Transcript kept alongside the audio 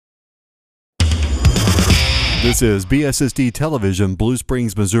This is BSSD Television, Blue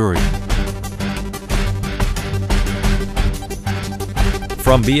Springs, Missouri.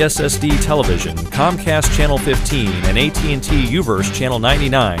 From BSSD Television, Comcast Channel 15, and AT&T UVerse Channel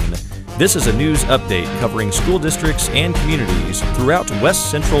 99, this is a news update covering school districts and communities throughout West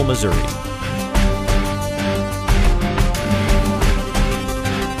Central Missouri.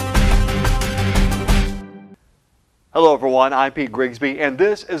 Hello everyone, I'm Pete Grigsby, and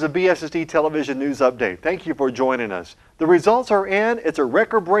this is a BSSD Television News Update. Thank you for joining us. The results are in, it's a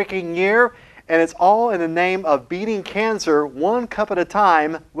record-breaking year, and it's all in the name of beating cancer one cup at a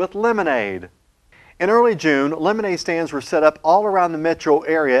time with lemonade. In early June, lemonade stands were set up all around the metro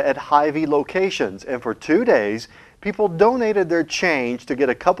area at Hy-Vee locations, and for 2 days, people donated their change to get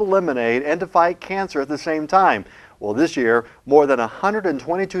a cup of lemonade and to fight cancer at the same time. Well, this year, more than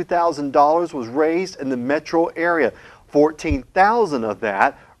 $122,000 was raised in the metro area, $14,000 of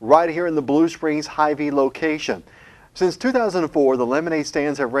that right here in the Blue Springs Hy-Vee location. Since 2004, the lemonade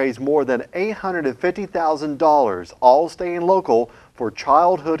stands have raised more than $850,000, all staying local for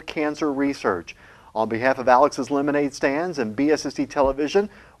childhood cancer research. On behalf of Alex's Lemonade Stands and BSSD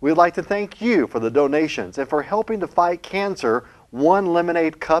Television, we'd like to thank you for the donations and for helping to fight cancer one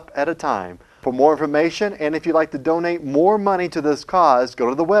lemonade cup at a time. For more information, and if you'd like to donate more money to this cause, go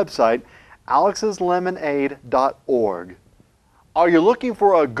to the website alexslemonade.org. Are you looking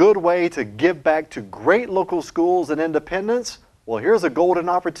for a good way to give back to great local schools and independents? Well, here's a golden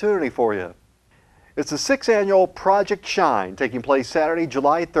opportunity for you. It's the 6th annual Project Shine, taking place Saturday,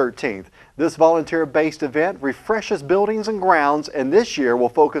 July 13th. This volunteer-based event refreshes buildings and grounds, and this year will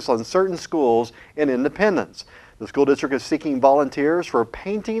focus on certain schools in Independence. The school district is seeking volunteers for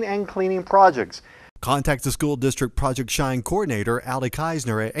painting and cleaning projects. Contact the School District Project Shine Coordinator, Allie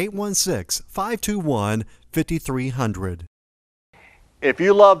Keisner, at 816-521-5300. If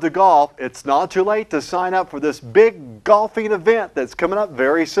you love to golf, it's not too late to sign up for this big golfing event that's coming up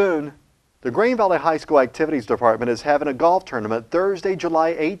very soon. The Green Valley High School Activities Department is having a golf tournament Thursday,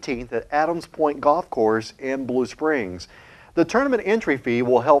 July 18th at Adams Point Golf Course in Blue Springs. The tournament entry fee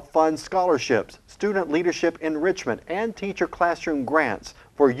will help fund scholarships, student leadership enrichment, and teacher classroom grants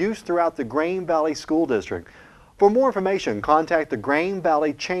for use throughout the Green Valley School District. For more information, contact the Green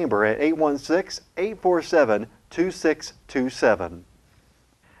Valley Chamber at 816-847-2627.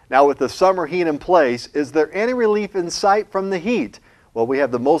 Now, with the summer heat in place, is there any relief in sight from the heat? Well, we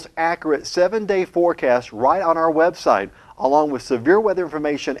have the most accurate 7-day forecast right on our website, along with severe weather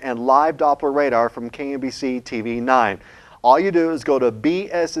information and live Doppler radar from KMBC TV 9. All you do is go to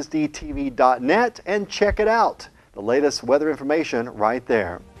bssdtv.net and check it out. The latest weather information right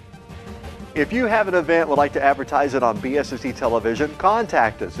there. If you have an event and would like to advertise it on BSSD Television,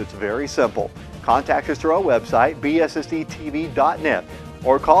 contact us. It's very simple. Contact us through our website, bssdtv.net,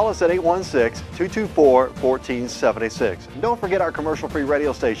 or call us at 816-224-1476. And don't forget our commercial-free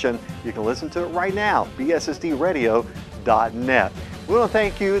radio station. You can listen to it right now, bssdradio.net. We want to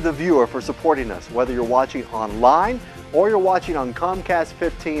thank you, the viewer, for supporting us, whether you're watching online or you're watching on Comcast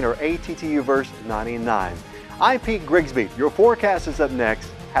 15 or AT&T UVerse 99. I'm Pete Grigsby. Your forecast is up next.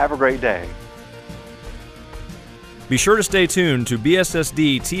 Have a great day. Be sure to stay tuned to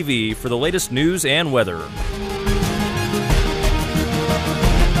BSSD TV for the latest news and weather.